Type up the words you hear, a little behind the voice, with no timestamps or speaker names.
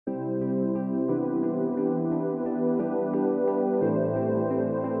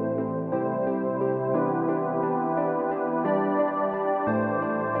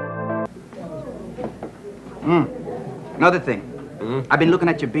Another thing. I've been looking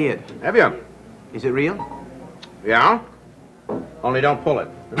at your beard. Have you? Is it real? Yeah? Only don't pull it.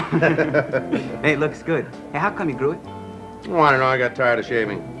 Hey, it looks good. Hey, how come you grew it? Oh, I don't know. I got tired of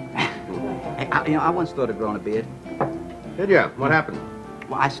shaving. Hey, I once thought of growing a beard. Did you? What happened?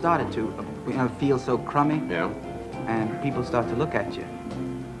 Well, I started to. Feel so crummy. Yeah? And people start to look at you.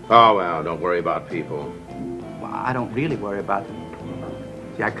 Oh, well, don't worry about people. Well, I don't really worry about them.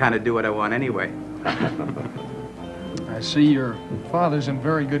 See, I kind of do what I want anyway. I see your father's in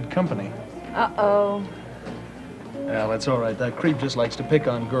very good company. Uh-oh. Well, that's all right. That creep just likes to pick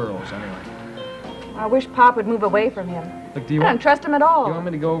on girls, anyway. I wish Pop would move away from him. Look, I don't trust him at all. You want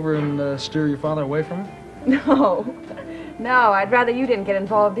me to go over and steer your father away from him? No. No, I'd rather you didn't get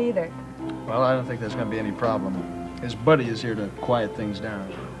involved either. Well, I don't think there's going to be any problem. His buddy is here to quiet things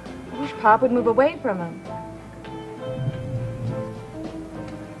down. I wish Pop would move away from him.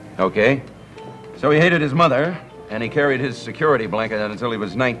 Okay. So he hated his mother, and he carried his security blanket until he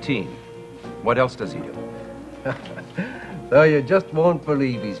was 19. What else does he do? So you just won't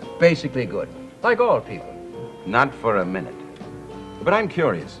believe he's basically good, like all people. Not for a minute. But I'm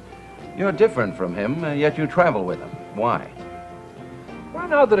curious. You're different from him, yet you travel with him. Why? Well,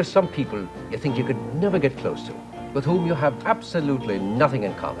 now there are some people you think you could never get close to, with whom you have absolutely nothing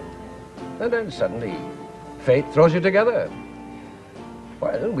in common. And then suddenly, fate throws you together.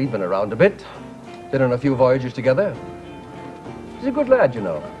 Well, we've been around a bit, been on a few voyages together. He's a good lad, you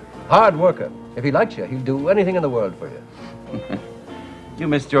know. Hard worker. If he likes you, he'll do anything in the world for you. You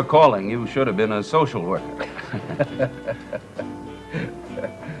missed your calling. You should have been a social worker.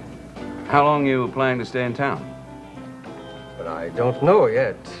 How long you planning to stay in town? But I don't know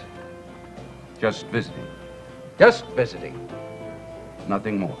yet. Just visiting? Just visiting.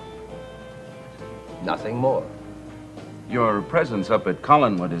 Nothing more? Nothing more. Your presence up at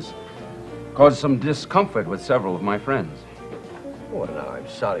Collinwood has caused some discomfort with several of my friends. Oh, now, I'm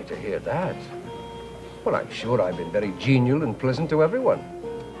sorry to hear that. Well, I'm sure I've been very genial and pleasant to everyone.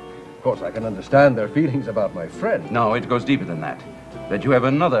 Of course, I can understand their feelings about my friend. No, it goes deeper than that. That you have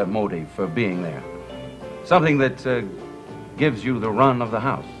another motive for being there. Something that gives you the run of the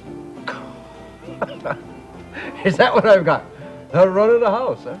house. Is that what I've got? The run of the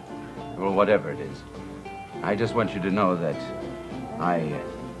house, huh? Well, whatever it is. I just want you to know that I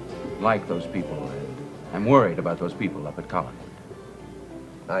like those people, and I'm worried about those people up at Collinwood.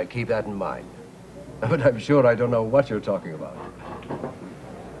 I keep that in mind. But I'm sure I don't know what you're talking about.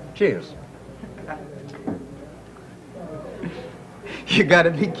 Cheers. You gotta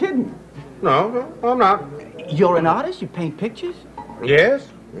be kidding. No, I'm not. You're an artist? You paint pictures? Yes?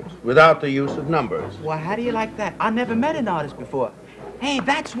 Without the use of numbers. Well, how do you like that? I never met an artist before. Hey,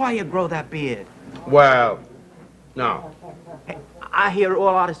 that's why you grow that beard. Well, no. Hey, I hear all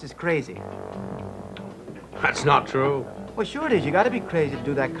artists is crazy. That's not true. Well, sure it is. You gotta be crazy to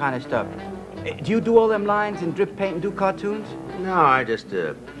do that kind of stuff. Do you do all them lines and drip paint and do cartoons? No, I just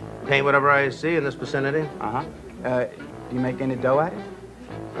paint whatever I see in this vicinity. Uh-huh. Do you make any dough at it?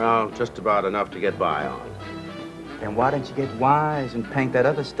 Oh, just about enough to get by on. Then why don't you get wise and paint that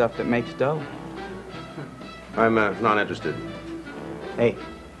other stuff that makes dough? I'm not interested. Hey,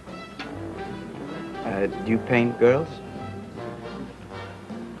 do you paint girls?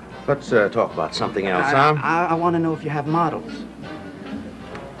 Let's talk about something else, huh? I want to know if you have models.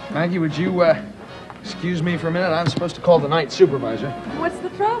 Maggie, would you excuse me for a minute? I'm supposed to call the night supervisor. What's the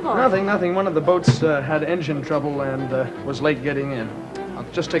trouble? Nothing. One of the boats had engine trouble and was late getting in. I'll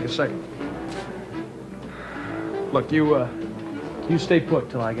just take a second. Look, you stay put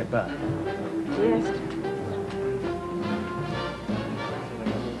till I get back. Yes.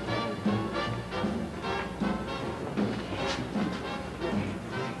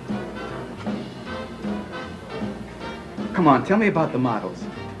 Come on, tell me about the models.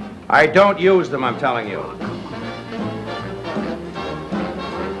 I don't use them, I'm telling you.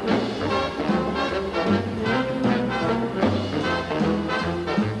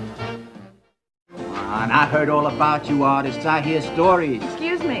 And I heard all about you artists. I hear stories.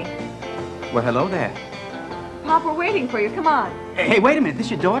 Excuse me. Well, hello there. Pop, we're waiting for you. Come on. Hey, wait a minute. This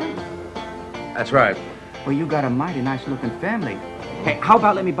your daughter? That's right. Well, you got a mighty nice-looking family. Hey, how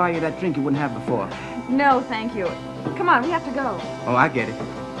about let me buy you that drink you wouldn't have before? No, thank you. Come on, we have to go. Oh, I get it.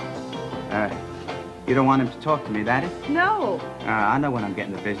 You don't want him to talk to me, that it? No. I know when I'm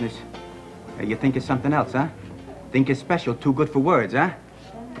getting the business. You think it's something else, huh? Think it's special, too good for words, huh?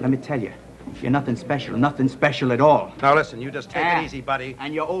 Let me tell you, you're nothing special at all. Now listen, you just take it easy, buddy.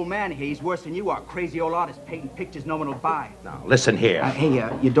 And your old man here, he's worse than you are. Crazy old artist painting pictures no one will buy. Now, listen here. Hey,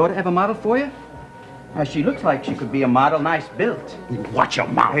 your daughter ever modeled for you? She looks like she could be a model, nice built. Watch your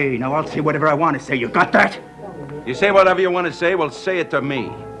mouth. Hey, now I'll say whatever I want to say. You got that? You say whatever you want to say, well, say it to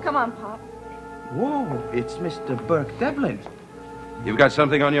me. Come on, Pop. Whoa, it's Mr. Burke Devlin. You've got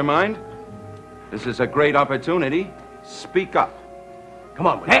something on your mind? This is a great opportunity. Speak up. Come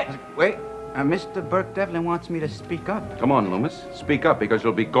on, Willie. Hey, wait. Mr. Burke Devlin wants me to speak up. Come on, Loomis. Speak up, because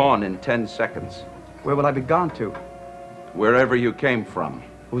you'll be gone in 10 seconds. Where will I be gone to? Wherever you came from.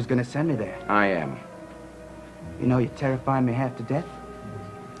 Who's gonna send me there? I am. You know, you're terrifying me half to death.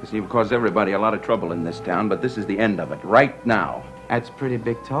 Listen, you've caused everybody a lot of trouble in this town, but this is the end of it, right now. That's pretty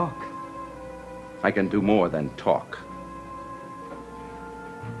big talk. I can do more than talk.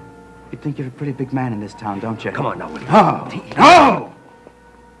 You think you're a pretty big man in this town, don't you? Come on now, Willie. No! No!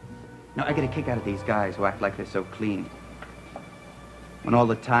 No, I get a kick out of these guys who act like they're so clean. When all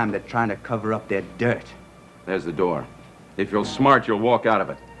the time they're trying to cover up their dirt. There's the door. If you're smart, you'll walk out of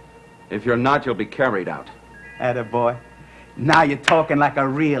it. If you're not, you'll be carried out. Attaboy. Now you're talking like a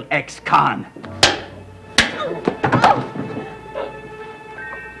real ex-con.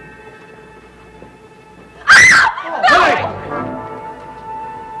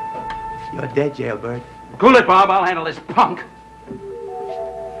 You're dead, jailbird. Cool it, Bob. I'll handle this punk.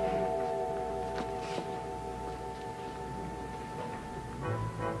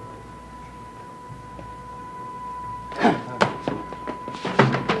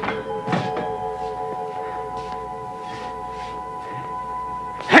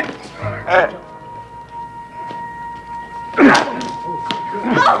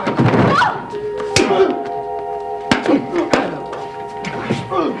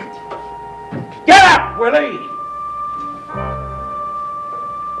 Get up, Willie!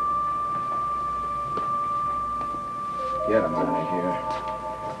 Get him out of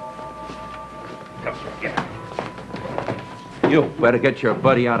here. You better get your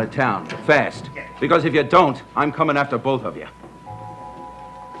buddy out of town, fast. Because if you don't, I'm coming after both of you.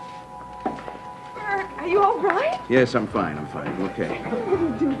 Burke, are you all right? Yes, I'm fine, okay.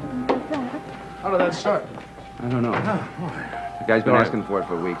 How did that start? I don't know. The guy's been asking for it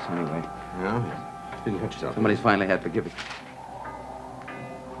for weeks, anyway. Yeah? Didn't hurt yourself. Somebody's finally had to give it.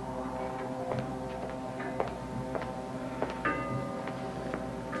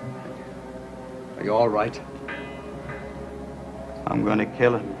 Are you all right? I'm gonna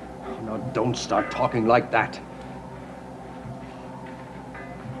kill him. No, don't start talking like that.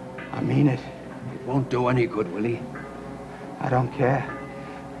 I mean it. It won't do any good, Willie. I don't care.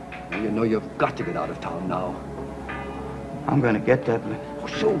 You know you've got to get out of town now. I'm gonna get Devlin. Oh,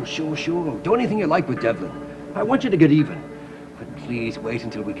 sure. Do anything you like with Devlin. I want you to get even. But please wait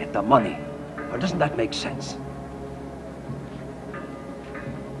until we get the money. Or doesn't that make sense?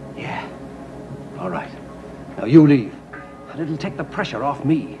 Yeah. All right. Now you leave. And it'll take the pressure off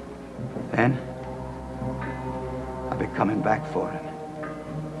me. Then, I'll be coming back for him.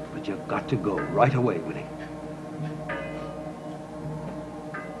 But you've got to go right away, Willie.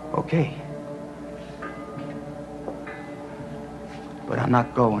 Okay. But I'm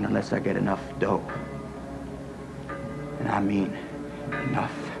not going unless I get enough dope. And I mean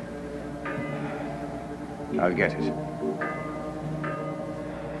enough. I'll get it.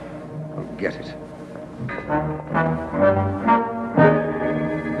 I'll get it.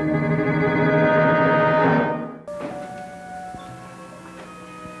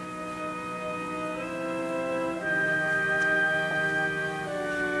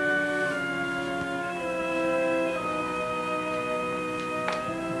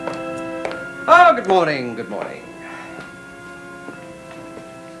 Oh, good morning.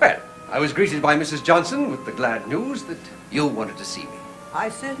 Well, I was greeted by Mrs. Johnson with the glad news that you wanted to see me. I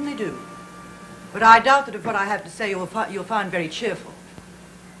certainly do. But I doubt that if what I have to say you'll find very cheerful.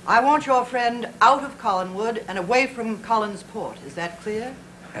 I want your friend out of Collinwood and away from Collinsport. Is that clear?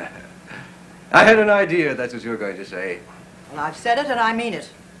 I had an idea that's what you were going to say. Well, I've said it and I mean it.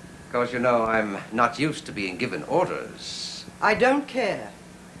 Because, you know, I'm not used to being given orders. I don't care.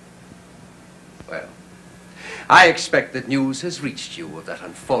 Well, I expect that news has reached you of that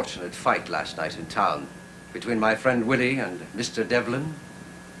unfortunate fight last night in town between my friend Willie and Mr. Devlin.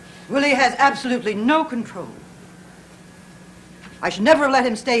 Willie has absolutely no control. I should never have let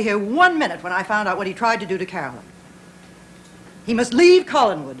him stay here 1 minute when I found out what he tried to do to Carolyn. He must leave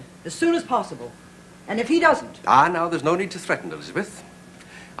Collinwood as soon as possible. And if he doesn't... Ah, now, there's no need to threaten, Elizabeth.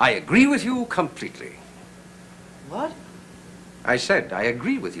 I agree with you completely. What? I said I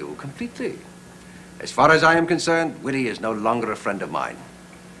agree with you completely. As far as I am concerned, Willie is no longer a friend of mine.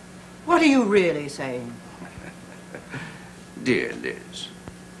 What are you really saying? Dear Liz,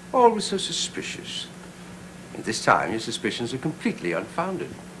 always so suspicious. And this time, your suspicions are completely unfounded.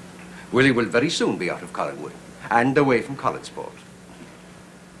 Willie will very soon be out of Collinwood and away from Collinsport.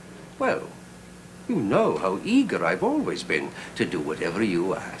 Well, You know how eager I've always been to do whatever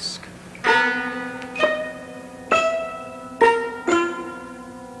you ask.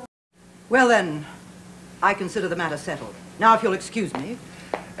 Well, then, I consider the matter settled. Now, if you'll excuse me.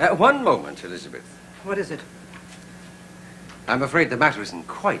 One moment, Elizabeth. What is it? I'm afraid the matter isn't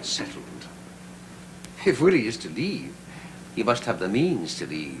quite settled. If Willie is to leave, he must have the means to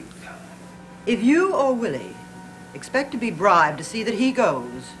leave. If you or Willie expect to be bribed to see that he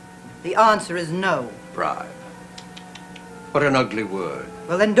goes, the answer is no. Bribe. What an ugly word.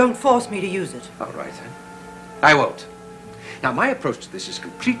 Well, then don't force me to use it. All right, then. I won't. Now, my approach to this is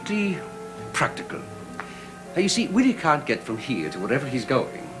completely practical. Now, you see, Willie can't get from here to wherever he's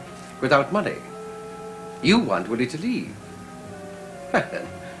going without money. You want Willie to leave.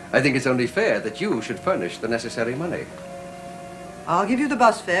 I think it's only fair that you should furnish the necessary money. I'll give you the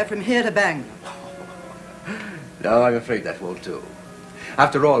bus fare from here to Bangor. No, I'm afraid that won't do.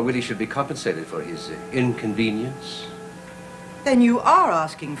 After all, Willie should be compensated for his inconvenience. Then you are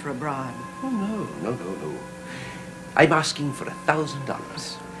asking for a bribe. Oh, no. I'm asking for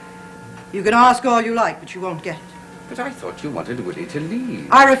 $1,000. You can ask all you like, but you won't get it. But I thought you wanted Willie to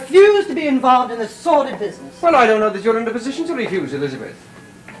leave. I refuse to be involved in this sordid business. Well, I don't know that you're in a position to refuse, Elizabeth.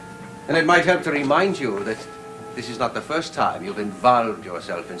 And it might help to remind you that this is not the first time you've involved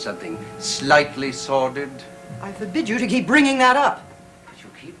yourself in something slightly sordid. I forbid you to keep bringing that up. But you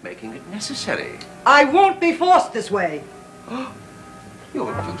keep making it necessary. I won't be forced this way.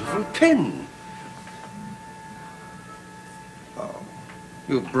 Your beautiful pin. Oh,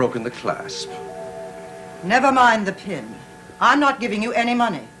 you've broken the clasp. Never mind the pin. I'm not giving you any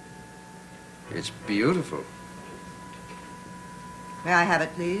money. It's beautiful. May I have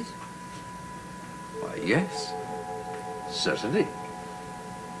it, please? Why, yes. Certainly.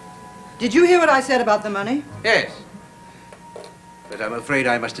 Did you hear what I said about the money? Yes. But I'm afraid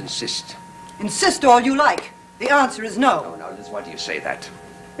I must insist. Insist all you like. The answer is no. Oh, now, Liz, why do you say that?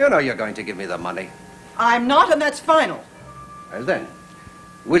 You know you're going to give me the money. I'm not, and that's final. Well, then,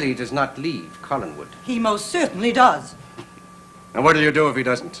 Willie does not leave Collinwood. He most certainly does. And what'll you do if he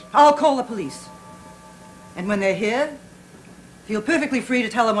doesn't? I'll call the police. And when they're here, feel perfectly free to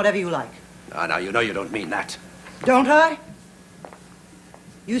tell them whatever you like. Now, you know you don't mean that. Don't I?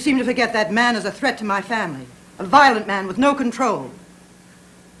 You seem to forget that man is a threat to my family. A violent man with no control.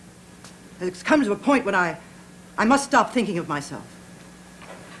 It's come to a point when I must stop thinking of myself.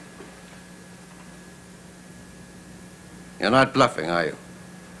 You're not bluffing, are you?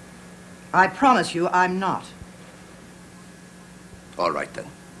 I promise you I'm not. All right, then.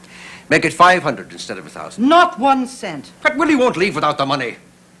 Make it 500 instead of 1,000. Not 1 cent. But Willie won't leave without the money.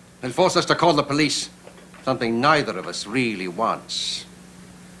 He'll force us to call the police. Something neither of us really wants.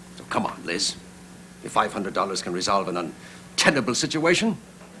 So come on, Liz. If $500 can resolve an untenable situation,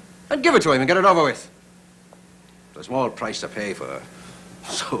 and give it to him and get it over with. It's a small price to pay for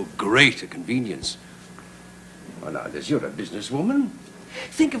so great a convenience. Well, now, Liz, you're a businesswoman.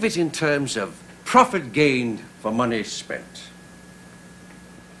 Think of it in terms of profit gained for money spent.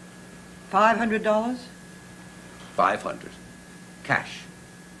 $500? 500. Cash.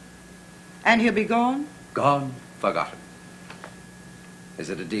 And he'll be gone? Gone, forgotten. Is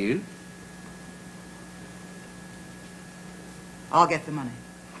it a deal? I'll get the money.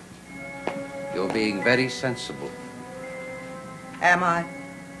 You're being very sensible. Am I?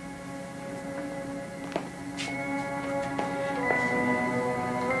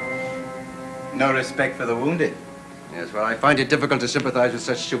 No respect for the wounded. Yes, well, I find it difficult to sympathize with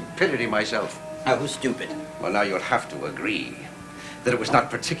such stupidity myself. How stupid. Well, now you'll have to agree that it was not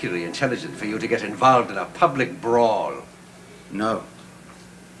particularly intelligent for you to get involved in a public brawl. No.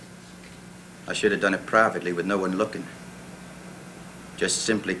 I should have done it privately with no one looking. Just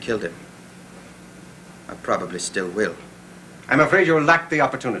simply killed him. I probably still will. I'm afraid you'll lack the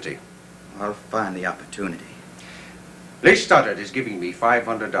opportunity. I'll find the opportunity. Lee Stoddard is giving me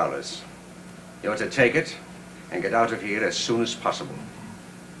 $500. You're to take it and get out of here as soon as possible.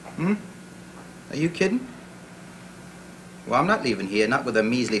 Hmm? Are you kidding? Well, I'm not leaving here, not with a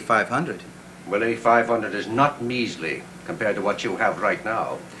measly 500. Willie, 500 is not measly compared to what you have right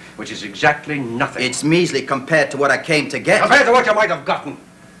now, which is exactly nothing. It's measly compared to what I came to get. Compared to what you might have gotten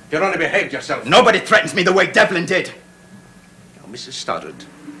if you'd only behaved yourself. Nobody threatens me the way Devlin did. Now, Mrs. Stoddard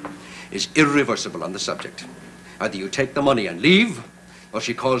is irreversible on the subject. Either you take the money and leave, or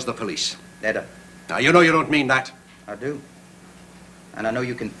she calls the police. Let her. Now, you know you don't mean that. I do. And I know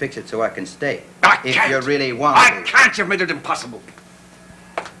you can fix it so I can stay. If you really want I to. can't. You've made it impossible.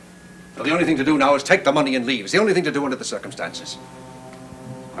 So the only thing to do now is take the money and leave. It's the only thing to do under the circumstances.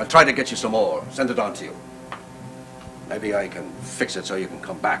 I'll try to get you some more. Send it on to you. Maybe I can fix it so you can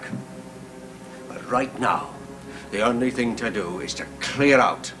come back. But right now. The only thing to do is to clear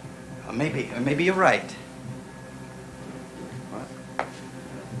out. Maybe you're right. What?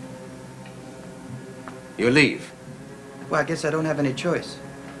 You leave. Well, I guess I don't have any choice.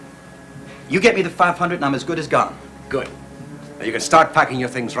 You get me the 500 and I'm as good as gone. Good. Now you can start packing your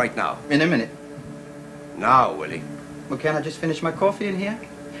things right now. In a minute. Now, Willie. Well, can't I just finish my coffee in here?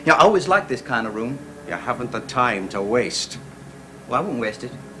 Yeah, I always like this kind of room. You haven't the time to waste. Well, I won't waste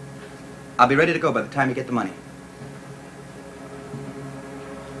it. I'll be ready to go by the time you get the money.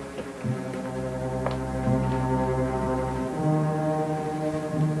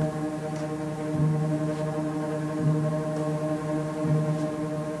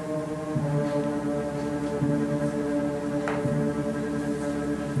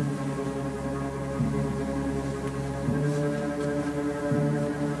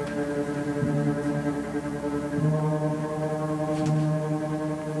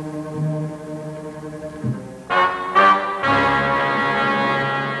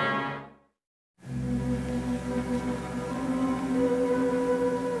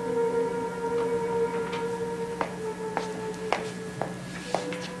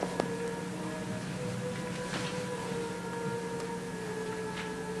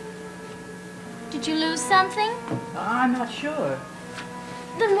 Did you lose something? I'm not sure.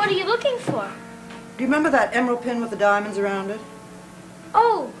 Then what are you looking for? Do you remember that emerald pin with the diamonds around it?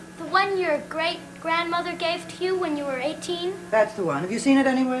 Oh, the one your great-grandmother gave to you when you were 18? That's the one. Have you seen it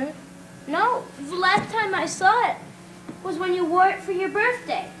anywhere? No, the last time I saw it was when you wore it for your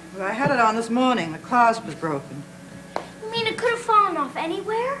birthday. Well, I had it on this morning. The clasp was broken. You mean it could have fallen off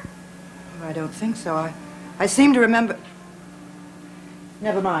anywhere? Oh, I don't think so. I seem to remember...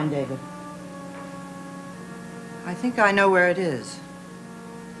 Never mind, David. I think I know where it is.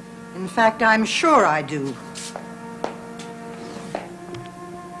 In fact, I'm sure I do.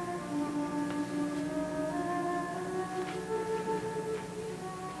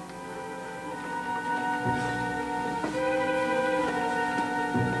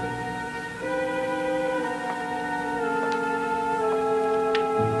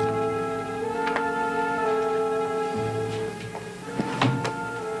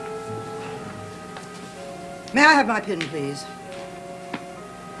 May I have my pin, please?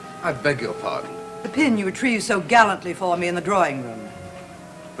 I beg your pardon, The pin you retrieved so gallantly for me in the drawing room.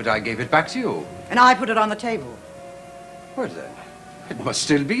 but I gave it back to you. And I put it on the table. Well then, it must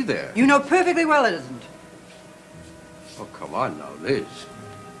still be there. You know perfectly well it isn't. Oh, come on now, Liz.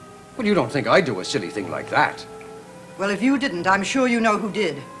 Well, you don't think I'd do a silly thing like that? Well, if you didn't, I'm sure you know who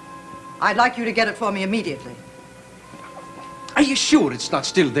did. I'd like you to get it for me immediately. Are you sure it's not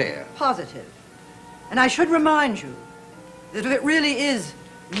still there? Positive. And I should remind you that if it really is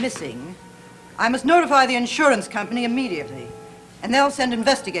missing, I must notify the insurance company immediately, and they'll send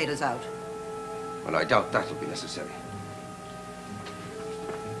investigators out. Well, I doubt that'll be necessary.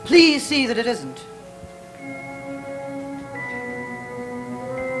 Please see that it isn't.